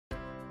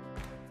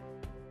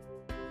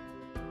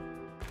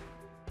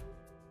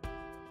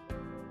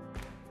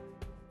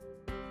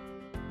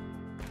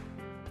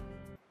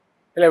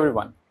Hello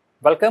everyone,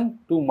 welcome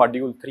to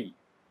module 3.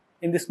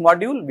 In this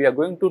module, we are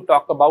going to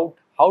talk about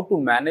how to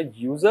manage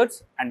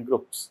users and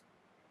groups.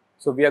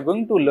 So we are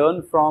going to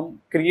learn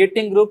from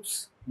creating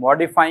groups,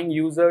 modifying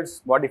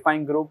users,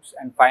 modifying groups,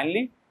 and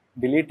finally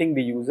deleting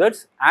the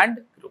users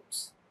and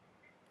groups.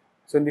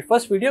 So in the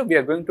first video, we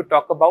are going to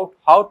talk about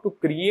how to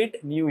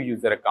create new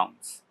user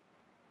accounts.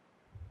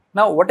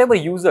 Now, whatever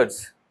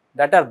users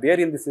that are there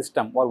in the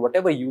system or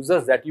whatever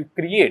users that you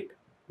create,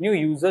 new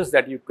users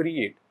that you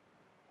create,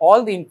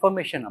 all the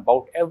information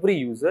about every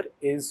user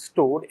is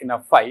stored in a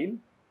file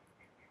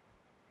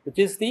which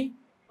is the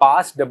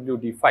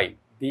passwd file.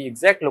 The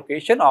exact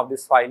location of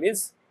this file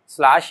is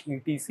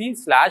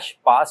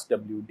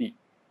 /etc/passwd.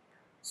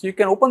 So you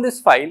can open this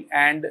file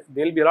and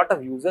there will be a lot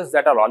of users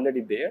that are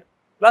already there,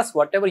 plus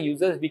whatever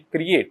users we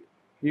create.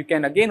 You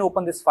can again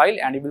open this file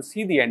and you will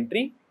see the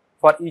entry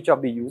for each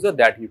of the user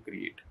that you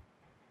create.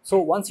 So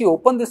once you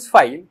open this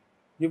file,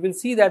 you will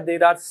see that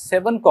there are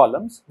 7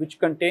 columns which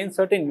contain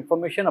certain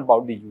information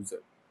about the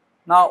user.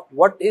 Now,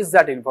 what is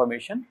that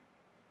information?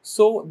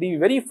 So the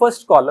very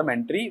first column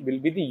entry will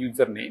be the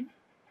username.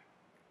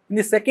 In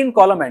the second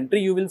column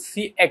entry, you will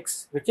see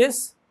X, which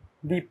is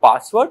the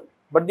password,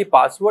 but the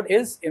password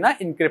is in an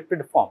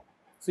encrypted form.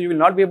 So you will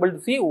not be able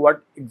to see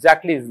what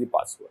exactly is the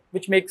password,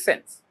 which makes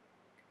sense.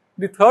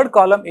 The third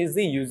column is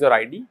the user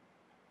ID.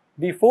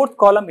 The fourth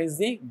column is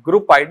the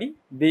group ID,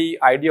 the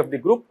ID of the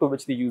group to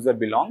which the user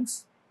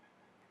belongs.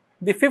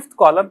 The fifth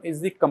column is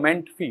the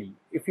comment field.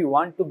 If you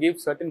want to give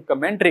certain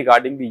comment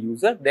regarding the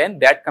user, then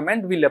that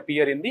comment will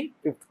appear in the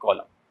fifth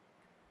column.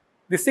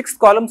 The sixth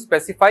column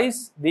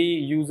specifies the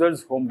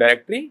user's home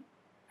directory,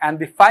 and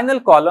the final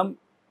column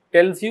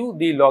tells you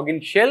the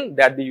login shell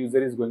that the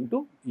user is going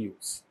to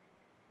use.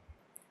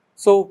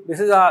 So this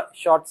is a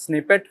short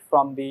snippet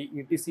from the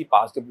etc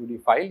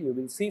passwd file. You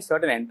will see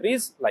certain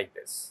entries like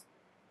this.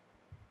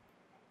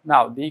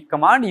 Now the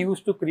command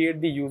used to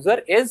create the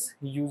user is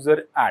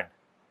useradd.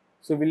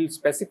 So we will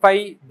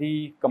specify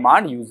the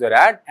command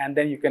useradd, and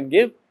then you can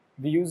give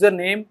the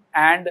username,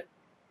 and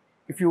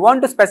if you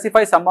want to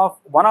specify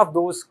one of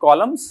those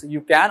columns,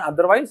 you can.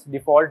 Otherwise,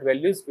 default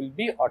values will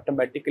be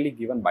automatically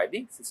given by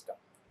the system.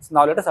 So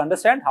now let us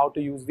understand how to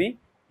use the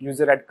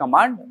useradd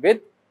command with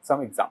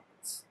some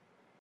examples.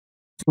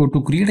 So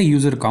to create a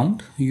user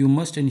account, you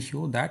must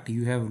ensure that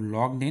you have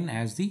logged in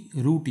as the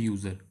root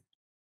user.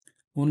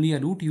 Only a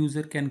root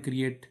user can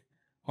create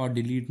or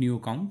delete new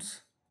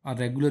accounts. A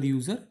regular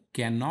user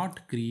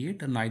cannot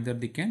create, and neither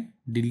they can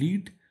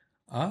delete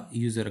a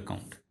user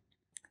account.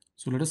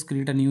 So let us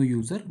create a new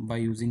user by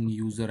using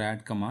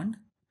useradd command.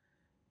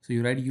 So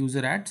you write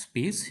useradd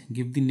space,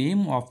 give the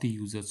name of the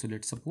user. So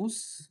let's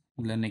suppose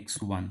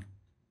Linux1.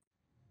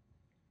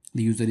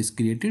 The user is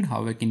created.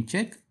 How I can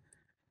check?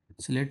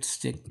 So let's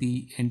check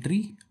the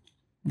entry,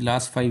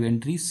 last 5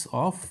 entries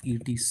of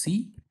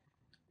etc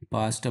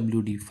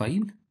passwd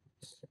file.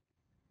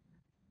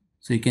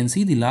 So you can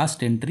see the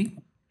last entry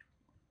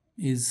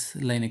is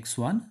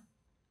Linux1.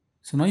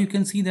 So now you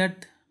can see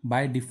that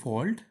by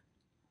default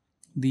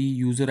the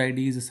user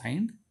ID is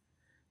assigned.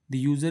 The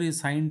user is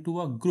assigned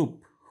to a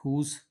group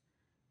whose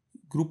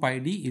group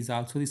ID is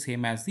also the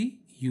same as the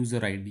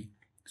user ID.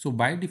 So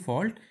by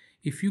default,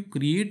 if you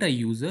create a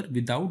user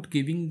without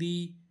giving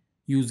the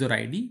user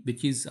ID,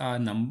 which is a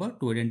number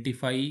to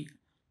identify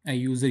a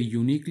user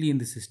uniquely in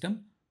the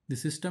system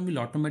will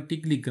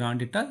automatically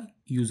grant it a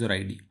user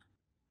ID.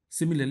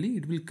 Similarly,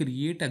 it will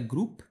create a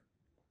group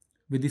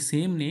with the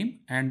same name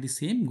and the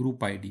same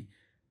group ID.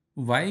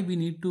 Why we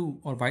need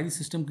to, or why the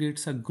system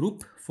creates a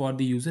group for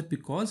the user?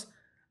 Because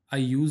a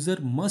user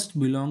must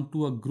belong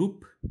to a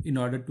group in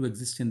order to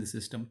exist in the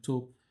system.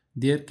 So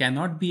there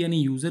cannot be any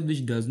user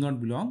which does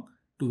not belong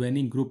to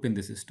any group in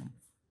the system.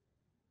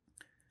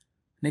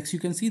 Next, you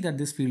can see that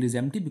this field is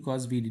empty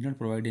because we did not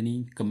provide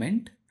any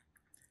comment.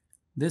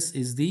 This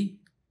is the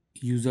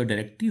user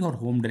directory or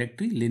home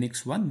directory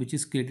Linux1, which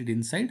is created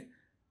inside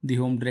the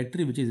home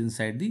directory, which is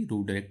inside the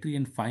root directory.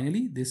 And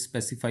finally, this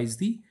specifies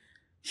the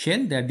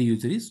shell that the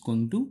user is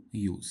going to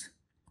use.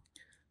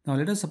 Now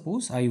let us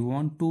suppose I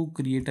want to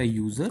create a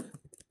user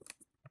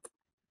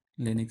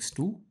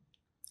Linux2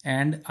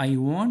 and I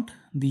want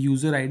the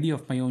user ID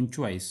of my own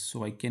choice.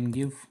 So I can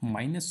give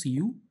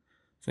 -u.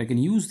 So I can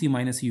use the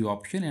 -u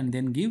option and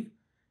then give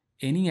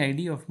any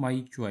ID of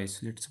my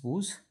choice. Let's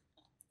suppose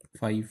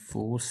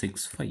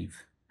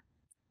 5465.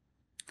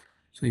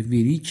 So if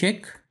we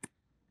recheck,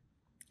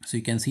 so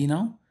you can see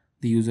now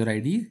the user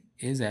ID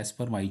is as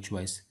per my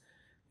choice,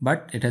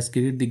 but it has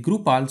created the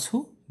group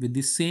also with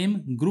the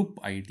same group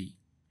ID.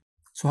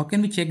 So how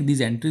can we check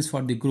these entries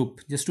for the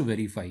group just to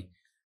verify?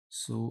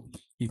 So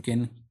you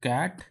can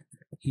cat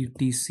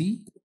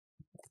etc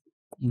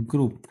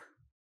group.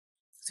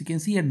 So you can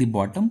see at the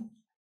bottom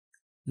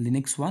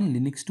Linux1,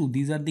 Linux2,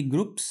 these are the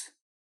groups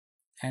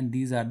and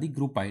these are the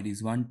group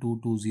IDs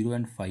 1220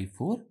 and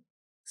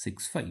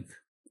 5465.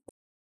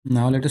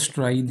 Now let us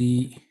try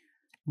the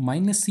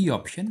 -c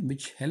option,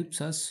 which helps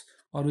us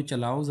or which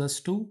allows us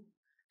to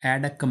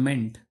add a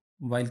comment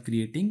while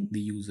creating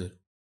the user.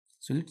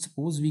 So let's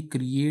suppose we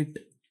create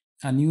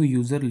a new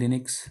user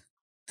Linux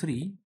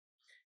 3,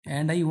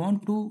 and I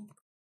want to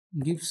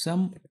give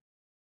some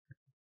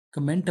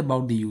comment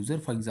about the user.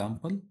 For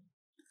example,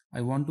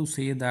 I want to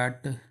say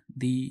that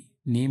the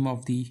name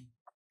of the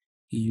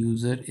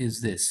user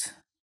is this,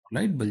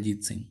 right?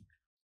 Baljit Singh.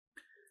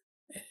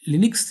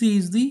 Linux 3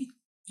 is the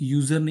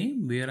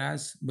username,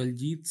 whereas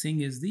Baljit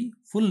Singh is the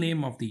full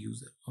name of the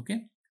user.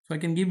 Okay, so I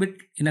can give it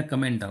in a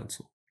comment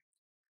also.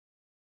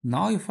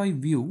 Now, if I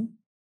view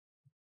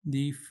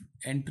the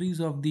entries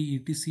of the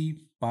etc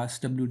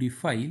passwd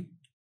file,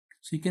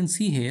 so you can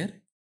see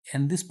here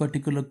in this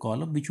particular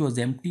column, which was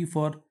empty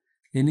for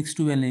Linux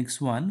 2 and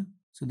Linux 1,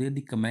 so there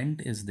the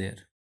comment is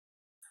there.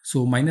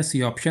 So minus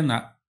C option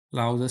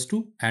allows us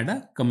to add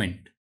a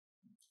comment.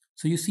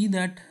 So you see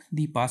that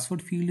the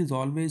password field is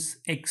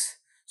always X.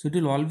 So it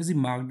will always be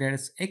marked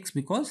as X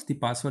because the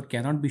password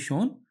cannot be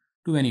shown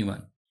to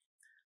anyone.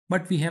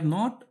 But we have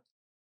not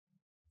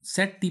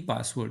set the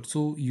password.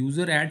 So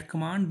useradd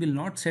command will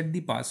not set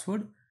the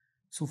password.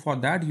 So for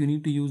that you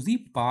need to use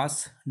the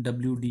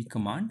passwd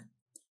command,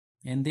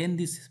 and then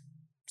this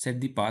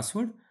set the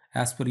password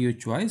as per your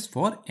choice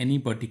for any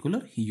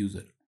particular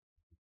user.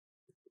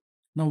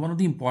 Now one of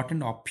the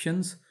important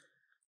options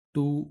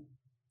to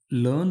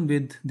learn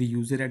with the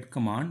useradd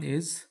command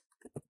is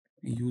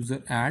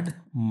useradd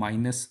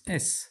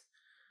 -s,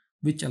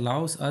 which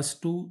allows us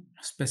to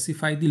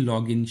specify the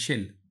login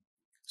shell.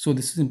 So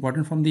this is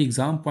important from the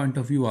exam point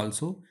of view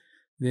also,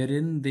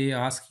 wherein they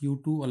ask you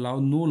to allow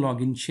no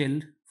login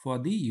shell for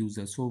the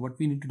user. So what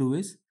we need to do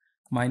is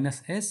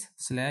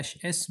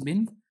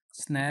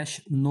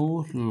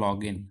 -s/sbin/no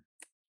login,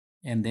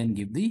 and then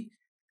give the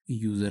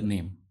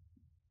username.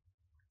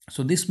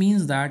 So this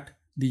means that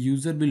the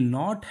user will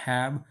not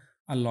have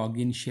a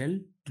login shell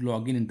to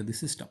log in into the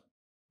system.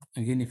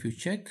 Again, if you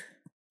check,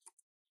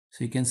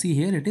 so you can see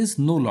here it is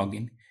no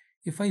login.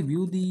 If I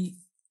view the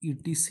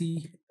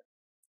etc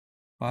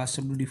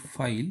passwd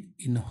file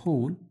in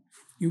whole,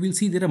 you will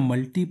see there are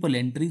multiple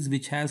entries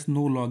which has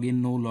no login,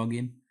 no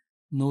login,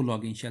 no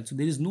login shell. So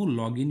there is no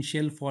login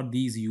shell for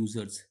these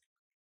users.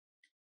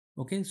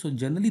 Okay, so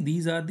generally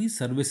these are the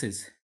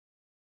services,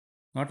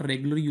 not a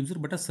regular user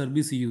but a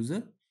service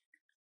user.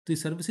 The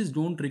services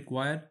don't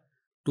require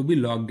to be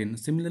logged in.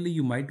 Similarly,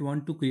 you might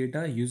want to create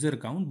a user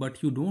account,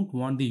 but you don't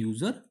want the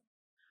user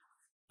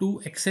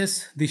to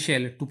access the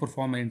shell to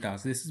perform any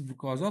task. This is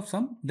because of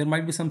there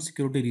might be some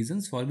security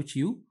reasons for which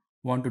you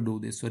want to do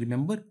this. So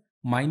remember,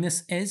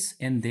 -s,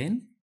 and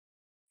then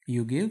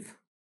you give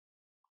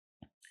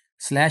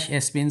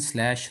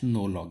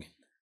 /sbin/no login.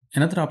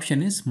 Another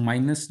option is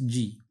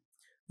 -g,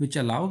 which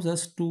allows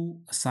us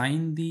to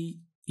assign the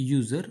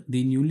user,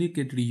 the newly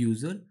created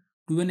user,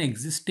 to an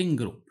existing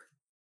group.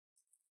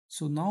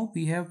 So now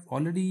we have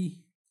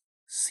already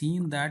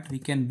seen that we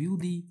can view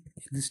the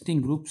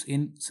existing groups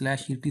in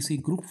 /etc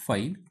group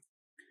file.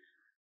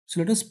 So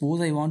let us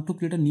suppose I want to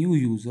create a new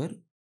user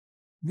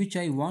which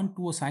I want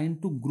to assign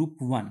to group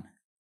 1,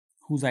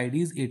 whose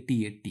ID is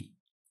 8080.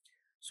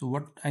 So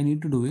what I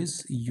need to do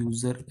is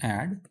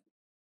useradd,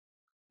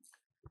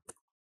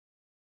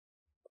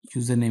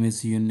 username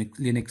is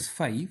Linux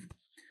 5.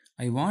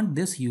 I want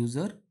this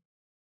user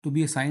to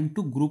be assigned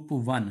to group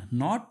 1,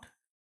 not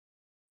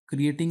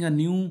creating a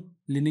new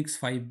Linux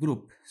 5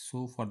 group.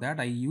 So for that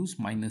I use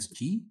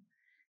 -g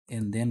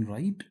and then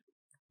write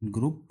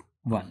group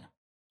 1.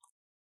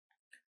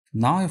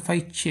 Now if I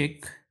check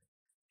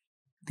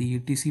the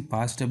etc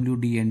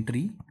passwd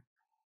entry,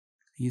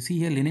 you see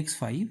here Linux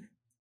 5,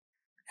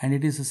 and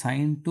it is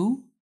assigned to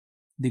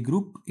the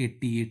group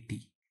 8080.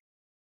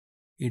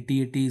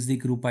 8080 is the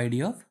group ID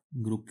of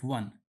group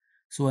 1.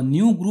 So a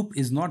new group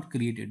is not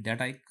created. That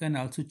I can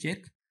also check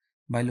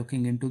by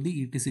looking into the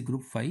etc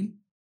group file.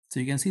 So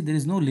you can see there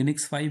is no Linux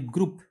 5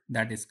 group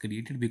that is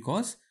created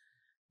because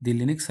the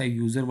Linux 5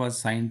 user was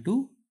assigned to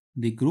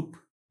the group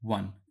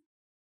 1.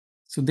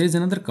 So there is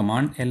another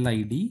command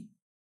lid,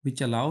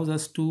 which allows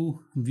us to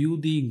view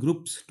the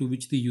groups to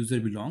which the user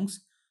belongs.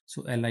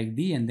 So lid,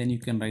 and then you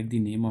can write the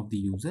name of the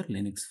user,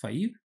 Linux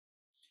 5.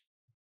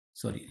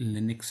 So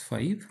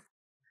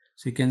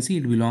you can see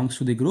it belongs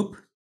to the group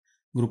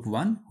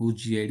 1, whose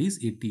GID is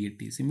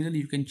 8080. Similarly,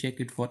 you can check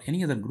it for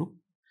any other group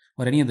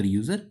or any other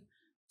user.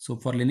 So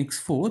for Linux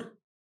 4,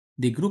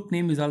 the group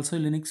name is also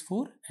Linux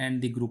 4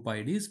 and the group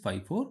ID is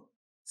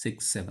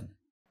 5467.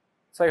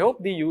 So I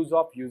hope the use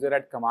of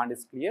useradd command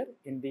is clear.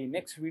 In the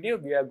next video,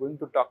 we are going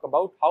to talk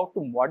about how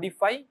to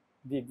modify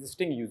the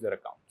existing user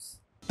accounts.